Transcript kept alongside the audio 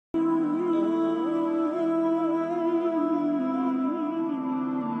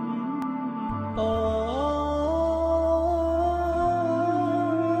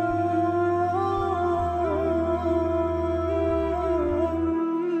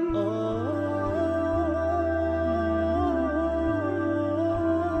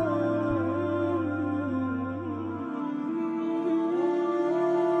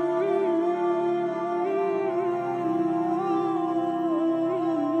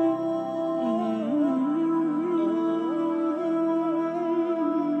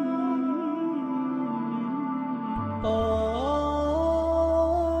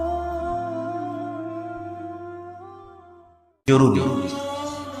জরুরি।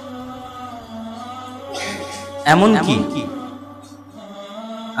 এমনকি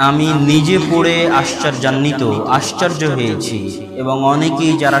আমি নিজে পড়ে আশ্চর্য হয়েছি, এবং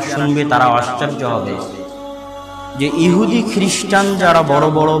অনেকেই যারা শুনবে তারা আশ্চর্য হবে যে ইহুদি খ্রিস্টান যারা বড়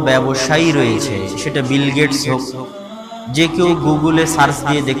বড় ব্যবসায়ী রয়েছে, সেটা বিল গেটস হোক, যে কেউ গুগলে সার্চ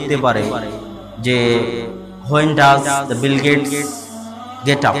দিয়ে দেখতে পারে যে when does the Bill Gates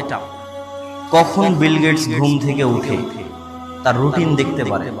get up, কখন বিল গেটস ঘুম থেকে উঠে তার রুটিন দেখতে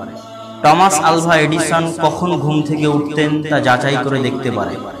পারে। টমাস আলভা এডিসন কখন ঘুম থেকে উঠতেন তা যাচাই করে দেখতে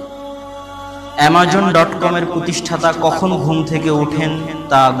পারে। Amazon.com এর প্রতিষ্ঠাতা কখন ঘুম থেকে উঠেন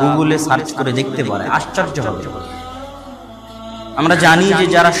তা গুগলে সার্চ করে দেখতে পারে। আশ্চর্য হবে। আমরা জানি যে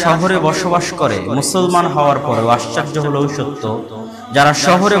যারা শহরে বসবাস করে, মুসলমান হওয়ার পরেও আশ্চর্য হলেও সত্য, যারা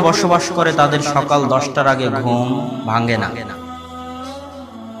শহরে বসবাস করে তাদের সকাল 10টার আগে ঘুম ভাঙে না।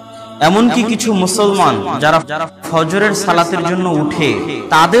 এমনকি কিছু মুসলমান যারা ফজরের সালাতের জন্য উঠে,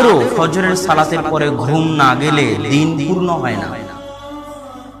 তাদেরও ফজরের সালাতের পরে ঘুম না গেলে দিন পূর্ণ হয় না।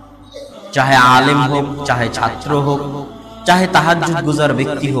 চাহে আলেম হোক, চাহে ছাত্র হোক, চাহে তাহাজ্জুদ গুজার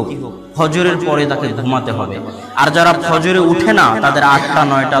ব্যক্তি হোক, ফজরের পরে তাকে ঘুমাতে হবে। আর যারা ফজরে উঠে না, তাদের 8টা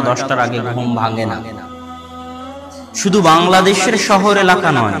 9টা 10টার আগে ঘুম ভাঙে না। শুধু বাংলাদেশের শহর এলাকা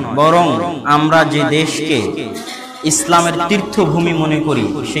নয়, বরং আমরা যে দেশকে ইসলামের তীর্থভূমি মনে করি,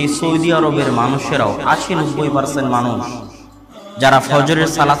 সেই সৌদি আরবের মানুষেরাও 80-90% মানুষ যারা ফজরের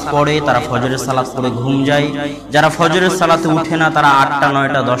সালাত পড়ে, তারা ফজরের সালাত পড়ে ঘুম যায়। যারা ফজরের সালাতে উঠে না, তারা 8টা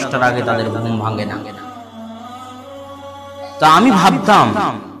 9টা 10টার আগে তাদের ঘুম ভাঙে না। তো আমি ভাবতাম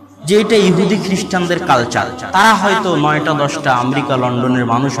যে এটা ইহুদি খ্রিস্টানদের কালচার, তারা হয়তো 9টা 10টা, আমেরিকা লন্ডনের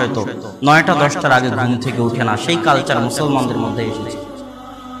মানুষ হয়তো 9টা 10টার আগে ঘুম থেকে উঠে না, সেই কালচার মুসলমানদের মধ্যে এসেছে।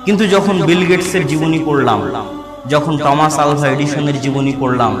 কিন্তু যখন বিল গেটসের জীবনী পড়লাম, যখন টমাস আলভা এডিসনের জীবনী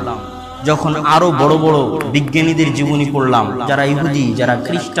পড়লাম, যখন আরো বড় বড় বিজ্ঞানীদের জীবনী পড়লাম, যারা ইহুদি, যারা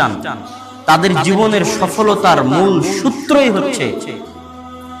খ্রিস্টান, তাদের জীবনের সফলতার মূল সূত্রই হচ্ছে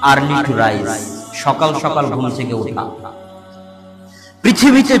আর্লি টু রাইজ, সকাল সকাল ঘুম থেকে ওঠা।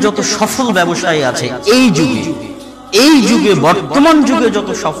 পৃথিবীতে যত সফল ব্যবসায়ী আছে এই যুগে বর্তমান যুগে যত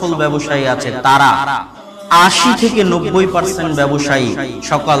সফল ব্যবসায়ী আছে, তারা 80 থেকে 90% ব্যবসায়ী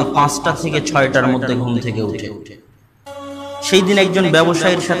সকাল 5টা থেকে 6টার মধ্যে ঘুম থেকে উঠে। সেই দিন একজন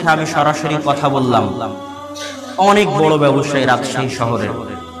ব্যবসায়ীর সাথে আমি সরাসরি কথা বললাম, অনেক বড় ব্যবসায়ী রাজশাহী শহরের,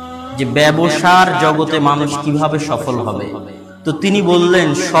 যে ব্যবসার জগতে মানুষ কিভাবে সফল হবে। তো তিনি বললেন,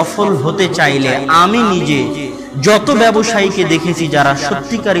 সফল হতে চাইলে আমি নিজে যত ব্যবসায়ীকে দেখেছি যারা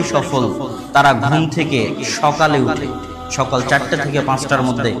সত্যিকারই সফল, তারা ঘুম থেকে সকালে উঠে, সকাল 4টা থেকে 5টার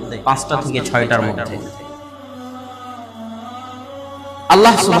মধ্যে, 5টা থেকে 6টার মধ্যে।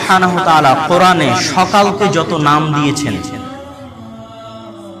 আল্লাহ সুবহানাহু ওয়া তাআলা কোরআনে সকালকে যত নাম দিয়েছেন,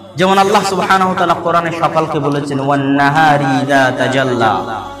 যেমন আল্লাহ সুবহানাহু ওয়া তাআলা কোরআনে সকালকে বলেছেন ওয়ান নাহারি ইযা তাজাল্লা,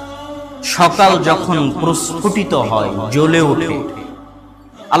 সকাল যখন প্রস্ফুটিত হয়, জ্বলে ওঠে।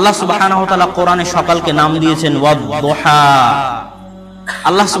 আল্লাহ সুবহানাহু ওয়া তাআলা কোরআনে সকালকে নাম দিয়েছেন ওয়াদ-দুহা।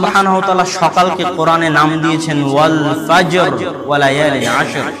 আল্লাহ সুবহানাহু ওয়া তাআলা সকালকে কোরআনে নাম দিয়েছেন ওয়াল ফাজর ওয়া লায়ালিন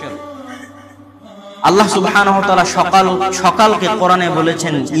আশর। আল্লাহ সুবহানাহু ওয়া তাআলা সকালকে কোরআনে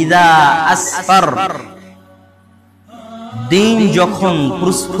বলেছেন ইযা আসফার, দিন যখন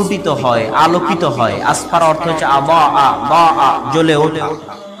প্রস্ফুটিত হয়, আলোকিত হয়। আসফার অর্থ হচ্ছে জ্বলে ওঠা।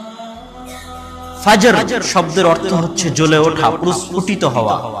 ফাজর শব্দের অর্থ হচ্ছে জ্বলে ওঠা, প্রস্ফুটিত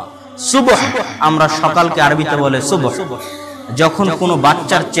হওয়া। সুবহ, আমরা সকালকে আরবিতে বলে সুবহ। যখন কোনো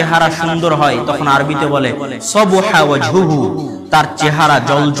বাচ্চার চেহারা সুন্দর হয়, তখন আরবিতে বলে সাবহা ওয়াজহুহু, তার চেহারা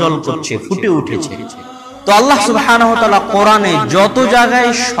জলজল করছে, ফুটে উঠেছে। তো আল্লাহ সুবহানাহু ওয়া তাআলা কোরআনে যত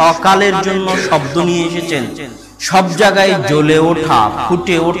জায়গায় সকালের জন্য শব্দ নিয়ে এসেছেন, সব জায়গায় জ্বলে ওঠা,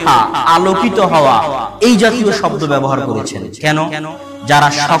 ফুটে ওঠা, আলোকিত হওয়া, এই জাতীয় শব্দ ব্যবহার করেছেন। কেন? যারা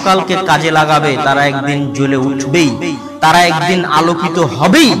সকালকে কাজে লাগাবে তারা একদিন জ্বলে উঠবেই, তারা একদিন আলোকিত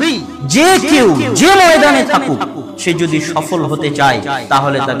হবেই। যে কেউ যে ময়দানে থাকুক, সে যদি সফল হতে চায়,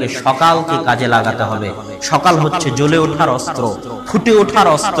 তাহলে তাকে সকালকে কাজে লাগাতে হবে। সকাল হচ্ছে জ্বলে ওঠার অস্ত্র, ফুটে ওঠার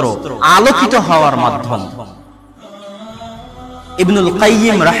অস্ত্র, আলোকিত হওয়ার মাধ্যম। ইবনুল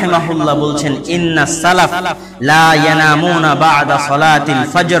কাইয়িম রাহিমাহুল্লাহ বলছেন ইন্নাস সালাফ লা ইয়ানামুনা বা'দা সালাতিল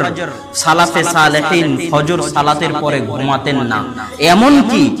ফজর, সালাফে সালেহিন ফজর সালাতের পরে ঘুমাতেন না।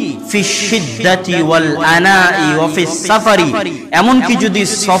 এমনকি ফিশ শিদ্দাতি ওয়াল আনাই ওয়া ফিস সাফারি, এমনকি যদি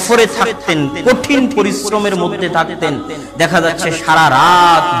সফরে থাকতেন, কঠিন পরিশ্রমের মধ্যে থাকতেন, দেখা যাচ্ছে সারা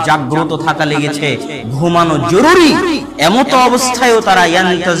রাত জাগ্রত থাকা লেগেছে, ঘুমানো জরুরি, এমত অবস্থায়ও তারা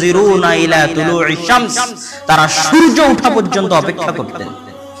ইয়ান্তাজিরুনা ইলা তুলুই শামস, তারা সূর্য ওঠা পর্যন্ত অপেক্ষা করতেন।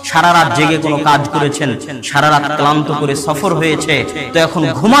 সারা রাত জেগে কোনো কাজ করেছেন, সারা রাত ক্লান্ত করে সফর হয়েছে, তো এখন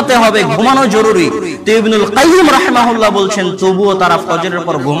ঘুমাতে হবে, ঘুমানো জরুরি। তো ইবনুল কাইয়িম রাহিমাহুল্লাহ বলছেন তবুও তারা ফজরের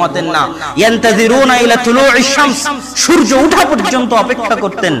পর ঘুমাতেন না। ইয়ান্তাযিরুনা ইলা তুলুইশ শামস, সূর্য ওঠা পর্যন্ত অপেক্ষা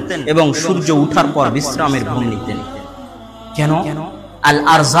করতেন এবং সূর্য ওঠার পর বিশ্রামের ঘুম নিতেন। কেন? আল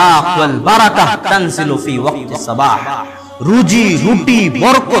আরযাক ওয়াল বারাকাহ তানজিলু ফি ওয়াক্তি সাবাহ, রুজি রুটি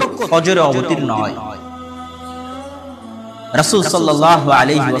বরকত ফজরে অবতীর্ণ হয়। রাসূল সাল্লাল্লাহু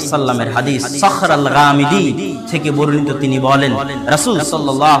আলাইহি ওয়াসাল্লামের হাদিস সখর আল গামিদি থেকে বর্ণিত, তিনি বলেন রাসূল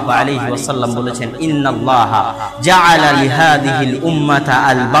সাল্লাল্লাহু আলাইহি ওয়াসাল্লাম বলেছেন, ইন্নাল্লাহা জাআলা লিহাদিহিল উম্মাতা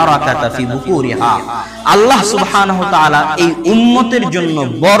আল বারাকাতা ফি বুকুরিহা, আল্লাহ সুবহানাহু ওয়া তাআলা এই উম্মতের জন্য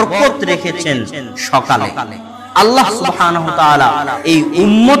বরকত রেখেছেন সকালে। আল্লাহ সুবহানাহু ওয়া তাআলা এই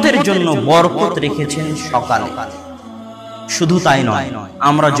উম্মতের জন্য বরকত রেখেছেন সকালে। শুধু তাই নয়,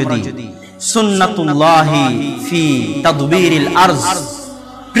 আমরা যদি সুন্নাতুল্লাহি ফি তাদবীরিল আরজ,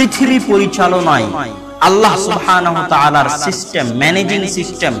 পৃথিবী পরিচালনায় আল্লাহ সুবহানাহু ওয়া তাআলার সিস্টেম, ম্যানেজিং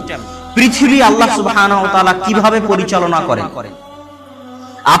সিস্টেম, পৃথিবী আল্লাহ সুবহানাহু ওয়া তাআলা কিভাবে পরিচালনা করেন,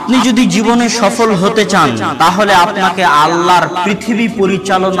 আপনি যদি জীবনে সফল হতে চান তাহলে আপনাকে আল্লাহর পৃথিবী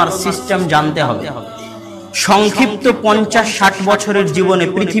পরিচালনার সিস্টেম জানতে হবে। সংক্ষিপ্ত 50-60 বছরের জীবনে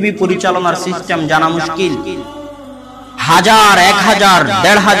পৃথিবী পরিচালনার সিস্টেম জানা মুশকিল। 1000, 1000,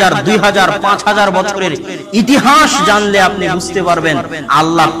 1500, 2000, 5000 বছরের ইতিহাস জানলে আপনি বুঝতে পারবেন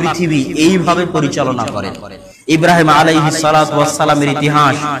আল্লাহ পৃথিবী এইভাবে পরিচালনা করেন। ইব্রাহিম আলাইহিস সালাতু ওয়াস সালামের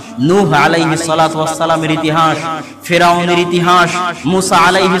ইতিহাস, নূহ আলাইহিস সালাতু ওয়াস সালামের ইতিহাস, ফিরাউনের ইতিহাস, মুসা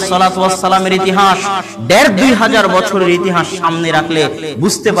আলাইহিস সালাতু ওয়াস সালামের ইতিহাস, 1500 বছরের ইতিহাস সামনে রাখলে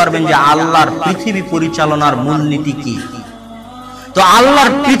বুঝতে পারবেন যে আল্লাহর পৃথিবী পরিচালনার মূলনীতি কি। তো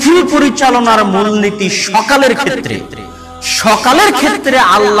আল্লাহর পৃথিবী পরিচালনার মূলনীতি সকালের ক্ষেত্রে, সকালের ক্ষেত্রে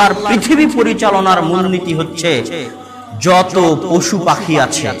আল্লাহর পৃথিবী পরিচালনার মূলনীতি হচ্ছে যত পশু পাখি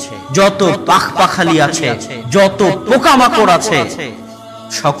আছে, যত পাখ পাখালি আছে, যত পোকামাকড় আছে,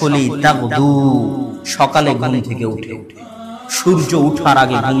 সকলেই তাগদু, সকালে ঘুম থেকে উঠে, সূর্য ওঠার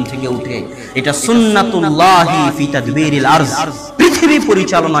আগে ঘুম থেকে উঠে। এটা সুন্নাতুল্লাহি ফি তাদবীরিল আরজ, পৃথিবী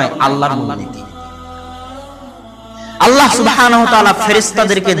পরিচালনায় আল্লাহর মূলনীতি। আল্লাহ সুবহানাহু ওয়া তাআলা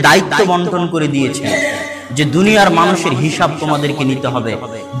ফেরেশতাদেরকে দায়িত্ব বন্টন করে দিয়েছেন যে দুনিয়ার মানুষের হিসাব তোমাদেরকে নিতে হবে।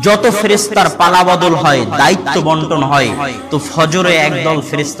 যত ফেরেশতার পালাবদল হয়, দায়িত্ব বন্টন হয়, তো ফজরে একদল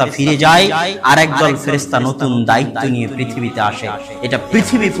ফেরেশতা ফিরে যায় আর একদল ফেরেশতা নতুন দায়িত্ব নিয়ে পৃথিবীতে আসে। এটা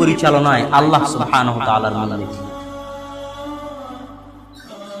পৃথিবী পরিচালনায় আল্লাহ সুবহানাহু ওয়া তাআলার মূলনীতি।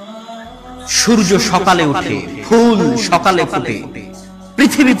 সূর্য সকালে উঠে, ফুল সকালে ফোটে,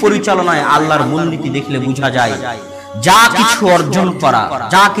 পৃথিবী পরিচালনায় আল্লাহর মূলনীতি দেখলে বোঝা যায় যা কিছু অর্জন করা,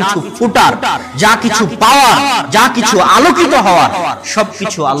 যা কিছু ফুটার, যা কিছু পাওয়ার, যা কিছু আলোকিত হওয়ার,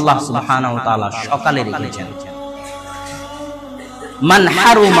 সবকিছু আল্লাহ সুবহানাহু ওয়া তাআলা সকালে রেখেছেন। মান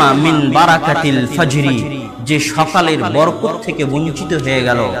হারুমা মিন বারাকাতিল ফজরি, যে সকালের বরকত থেকে বঞ্চিত হয়ে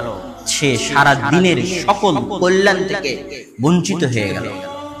গেল সে সারা দিনের সকল কল্যাণ থেকে বঞ্চিত হয়ে গেল।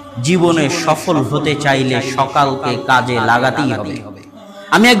 জীবনে সফল হতে চাইলে সকালকে কাজে লাগাতেই হবে।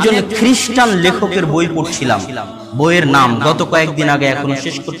 আমি একজন খ্রিস্টান লেখকের বই পড়ছিলাম, বইয়ের নাম গত কয়েকদিন আগে এখনো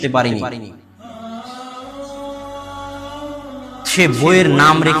শেষ করতে পারিনি। সে বইয়ের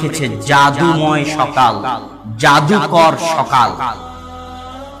নাম রেখেছে জাদুময় সকাল, জাদুকর সকাল।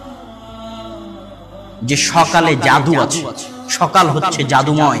 যে সকালে জাদু আছে, সকাল হচ্ছে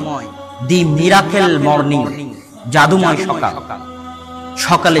জাদুময়, দি মিরাকেল মর্নিং, জাদুময় সকাল।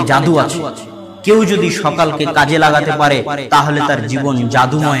 সকালে জাদু আছে, কেউ যদি সকালকে কাজে লাগাতে পারে তাহলে তার জীবন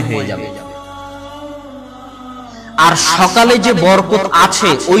জাদুময় হয়ে যাবে। আর সকালে যে বরকত আছে,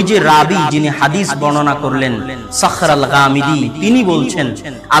 ওই যে রাবি যিনি হাদিস বর্ণনা করলেন সখর আল গামিদি, তিনি বলছেন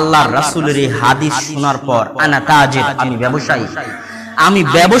আল্লাহর রাসূলের এই হাদিস শোনার পর আনা তাজির, আমি ব্যবসায়ী, আমি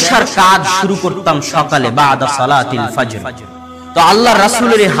ব্যবসার কাজ শুরু করতাম সকালে বাদা সালাতিল ফজর। তো আল্লাহর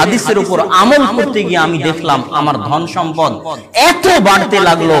রাসূলের এই হাদিসের উপর আমল করতে গিয়ে আমি দেখলাম আমার ধন সম্পদ এত বাড়তে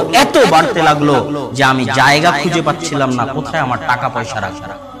লাগলো, এত বাড়তে লাগলো যে আমি জায়গা খুঁজে পাচ্ছিলাম না কোথায় আমার টাকা পয়সা রাখা।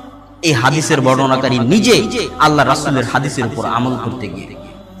 এই হাদিসের বর্ণনাকারী নিজে আল্লাহর রাসূলের হাদিসের উপর আমল করতে গিয়ে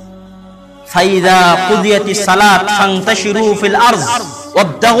ফাইদা কুদিয়াতিস সালাত ফান্তাশিরু ফিল আরজ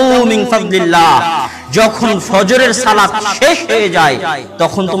ওয়াবতাগু মিন ফাদলিল্লাহ, যখন ফজরের সালাত শেষ হয়ে যায়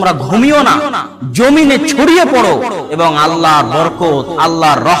তখন তোমরা ঘুমিও না, জমিনে ছড়িয়ে পড়ো এবং আল্লাহর বরকত,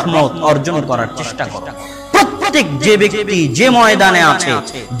 আল্লাহর রহমত অর্জন করার চেষ্টা করো। প্রত্যেক যে ব্যক্তি যে ময়দানে আছে,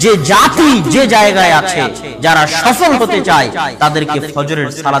 যে জাতি যে জায়গায় আছে, যারা সফল হতে চায় তাদেরকে ফজরের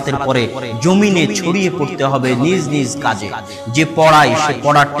সালাতের পরে জমিনে ছড়িয়ে পড়তে হবে নিজ নিজ কাজে। যে পড়ায় সে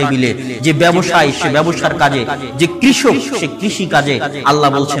পড়ার টেবিলে, যে ব্যবসায়ী সে ব্যবসার কাজে, যে কৃষক সে কৃষি কাজে। আল্লাহ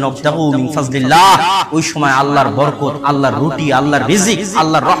বলছেন ওয়াবতাগু মিন ফাজলিল্লাহ, ওই সময় আল্লাহর বরকত, আল্লাহর রুটি, আল্লাহর রিজিক,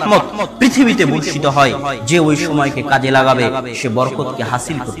 আল্লাহর রহমত পৃথিবীতে বর্ষিত হয়। যে ওই সময়কে কাজে লাগাবে সে বরকতকে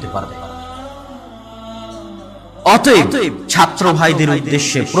হাসিল করতে পারবে। অতএব ছাত্র ভাইদের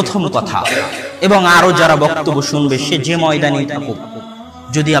উদ্দেশ্যে প্রথম কথা, এবং আরো যারা বক্তব্য শুনবে সে যে ময়দানেই থাকুক,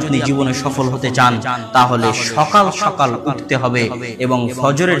 যদি আপনি জীবনে সফল হতে চান তাহলে সকাল সকাল উঠতে হবে এবং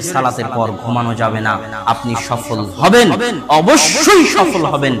ফজরের সালাতের পর ঘুমানো যাবে না। আপনি সফল হবেন, অবশ্যই সফল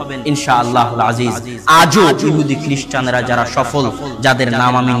হবেন ইনশাআল্লাহুল আজিজ। আজও ইহুদি খ্রিস্টানরা যারা সফল, যাদের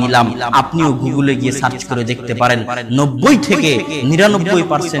নাম আমি নিলাম, আপনিও গুগলে গিয়ে সার্চ করে দেখতে পারেন, 90 থেকে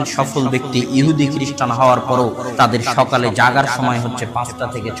 99% সফল ব্যক্তি ইহুদি খ্রিস্টান হওয়ার পরও তাদের সকালে জাগার সময় হচ্ছে 5টা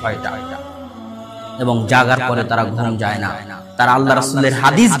থেকে 6টা, এবং জাগার পরে তারা ঘুম যায় না। তারা আল্লাহ রাসূলের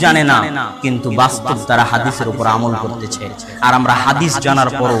হাদিস জানে না, কিন্তু বাস্তব তারা হাদিসের উপর আমল করতেছে। আর আমরা হাদিস জানার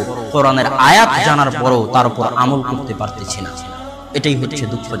পরও, কোরআনের আয়াত জানার পরও তার উপর আমল করতে পারতেছি না। এটাই হচ্ছে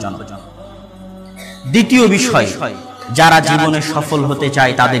দুঃখজনক। দ্বিতীয় বিষয়, যারা জীবনে সফল হতে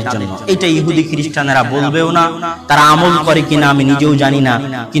চায় তাদের জন্য, এটা ইহুদি খ্রিস্টানেরা বলবেও না, তারা আমল করে কিনা আমি নিজেও জানি না,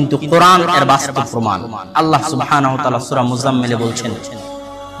 কিন্তু কোরআন এর বাস্তব প্রমাণ। আল্লাহ সুবহানাহু ওয়া তাআলা সূরা মুজাম্মিলে বলছেন,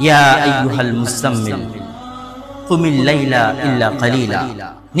 ইয়া আইয়ুহাল মুজাম্মিল কুমিল লাইলা ইল্লা কালিলা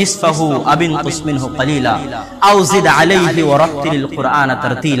নিসফাহু আবিন কুসমিনহু কালিলা আও জিদ আলাইহি ওয়া রাত্তিলিল কুরআনা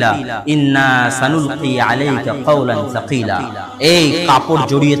তারতিলা ইন্না সানুলকি আলাইকা কাওলান সাকিলা। এই কাপড়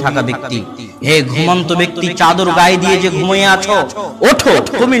জড়িয়ে থাকা ব্যক্তি, হে ঘুমন্ত ব্যক্তি, চাদর গায়ে দিয়ে যে ঘুমিয়ে আছো, ওঠো,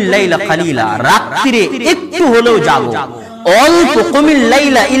 কুমিল লাইলা কালিলা, রাত্রিরে একটু হলেও জাগো, অল্প, কুমিল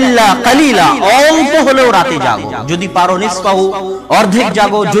লাইলা ইল্লা কালিলা, অল্প হলেও রাতে জাগো, যদি পারো নিসফাহু, অর্ধেক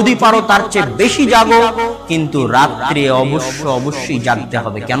জাগো, যদি পারো তার চেয়ে বেশি জাগো, কিন্তু রাত্রে অবশ্যই জাগতে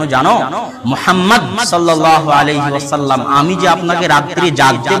হবে। কেন জানো? মুহাম্মদ সাল্লাল্লাহু আলাইহি ওয়াসাল্লাম, আমি যে আপনাকে রাত্রে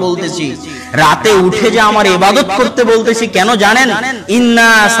জাগতে বলতেছি, রাতে উঠে যে আমার ইবাদত করতে বলতেছি, কেন জানেন? ইন্না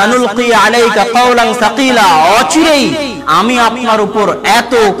সানুলকি আলাইকা কাওলান সাকিলা, অচিরেই আমি আপনার উপর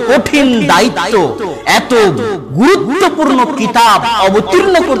এত কঠিন দায়িত্ব, এত গুরুত্বপূর্ণ কিতাব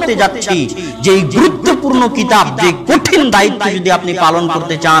অবতীর্ণ করতে যাচ্ছি, যে গুরুত্বপূর্ণ কিতাব, যে কঠিন দায়িত্ব যদি আপনি পালন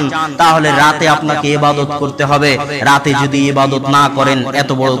করতে চান তাহলে রাতে আপনাকে ইবাদত করতে হবে। রাতে যদি ইবাদত না করেন এত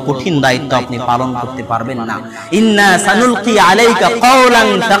বড় কঠিন দায়িত্ব আপনি পালন করতে পারবেন না। ইন্না সানুলকি আলাইকা কাওলান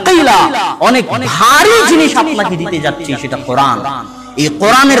সাকিলা, অনেক ভারী জিনিস আপনাকে দিতে যাচ্ছি, সেটা কোরআন। এই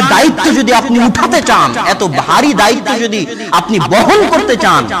কোরআনের দায়িত্ব যদি আপনি উঠাতে চান, এত ভারী দায়িত্ব যদি আপনি বহন করতে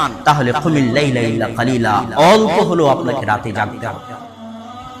চান, তাহলে কুমিল লাইলা ইল্লা কালিলা, অল্প হলেও আপনাকে রাতে জাগতে হবে।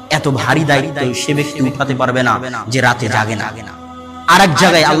 এত ভারী দায়িত্ব সে ব্যক্তি উঠাতে পারবে না যে রাতে জাগে না। আরেক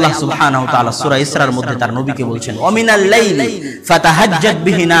জায়গায় আল্লাহ সুবহানাহু ওয়া তাআলা সূরা ইসরার মধ্যে তার নবীকে বলছেন, ওয়া মিনাল লাইলি ফাতাহাজ্জাদ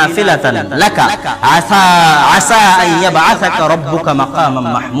বিহি নাফিলাতান লাকা আসা আইয়াবআসাকা রাব্বুকা মাকামান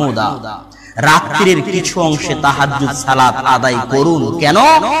মাহমুদা। রাত্রির কিছু অংশে তাহাজ্জুদ সালাত আদায় করুন। কেন?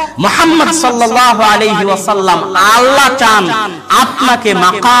 মুহাম্মদ সাল্লাল্লাহু আলাইহি ওয়াসাল্লাম, আল্লাহ চান আপনাকে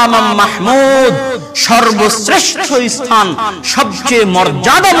মাকামাম মাহমুদ, সর্বশ্রেষ্ঠ স্থান, সবচেয়ে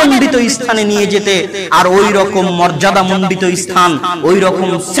মর্যাদামণ্ডিত স্থানে নিয়ে যেতে। আর ওই রকম মর্যাদামণ্ডিত স্থান, ওই রকম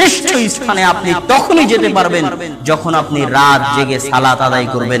শ্রেষ্ঠ স্থানে আপনি তখনই যেতে পারবেন যখন আপনি রাত জেগে সালাত আদায়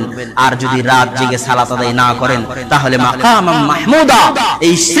করবেন। আর যদি রাত জেগে সালাত আদায় না করেন তাহলে মাকামাম মাহমুদা,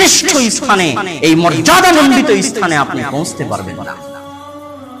 এই শ্রেষ্ঠ স্থানে, এই মর্যাদামণ্ডিত স্থানে আপনি পৌঁছতে পারবেন না।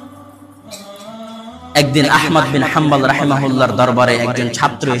 একদিন আহমদ বিন হাম্বল রাহিমাহুল্লাহর দরবারে একজন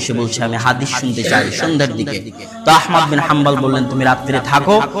ছাত্র এসে বলছে, আমি হাদিস শুনতে চাই সন্ধ্যার দিকে। তো আহমদ বিন হাম্বল বললেন, তুমি রাত্রে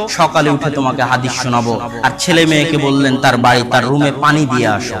থাকো, সকালে উঠে তোমাকে হাদিস শোনাবো। আর ছেলে মেয়েকে বললেন তার বাড়ি, তার রুমে পানি দিয়ে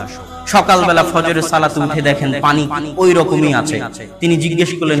আসো। সকালবেলা ফজরের সালাতে উঠে দেখেন পানি ওই রকমই আছে। তিনি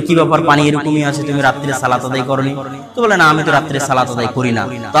জিজ্ঞেস করলেন, কি ব্যাপার, পানি এরকমই আছে, তুমি রাত্রে সালাত আদায় করনি? তো বলে, না, আমি তো রাত্রে সালাত আদায় করি না।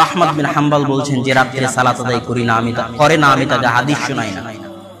 তো আহমদ বিন হাম্বল বলছেন, যে রাত্রে সালাত আদায় করি না, আমি তাকে হাদিস শোনাই না।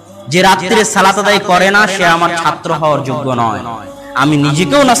 যে রাত্রে সালাত আদায় করে না সে আমার ছাত্র হওয়ার যোগ্য নয়। আমি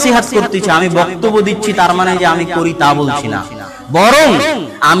নিজেকেও নসিহত করতেছি, আমি বক্তব্য দিচ্ছি, তার মানে যে আমি করি তা বলছি না, বরং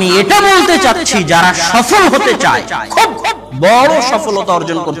আমি এটা বলতে চাচ্ছি যারা সফল হতে চায়, খুব বড় সফলতা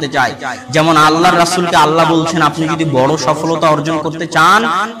অর্জন করতে চায়, যেমন আল্লাহর রাসূলকে আল্লাহ বলছেন, আপনি যদি বড় সফলতা অর্জন করতে চান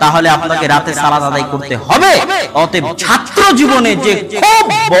তাহলে আপনাকে রাতে সালাত আদায় করতে হবে। অতএব ছাত্র জীবনে যে খুব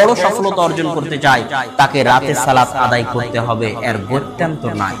বড় সফলতা অর্জন করতে চায় তাকে রাতে সালাত আদায় করতে হবে, এর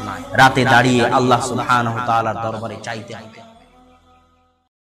গত্যন্তর নাই। রাতে দাঁড়িয়ে আল্লাহ সুবহানাহু ওয়া তাআলার দরবারে চাইতে হবে।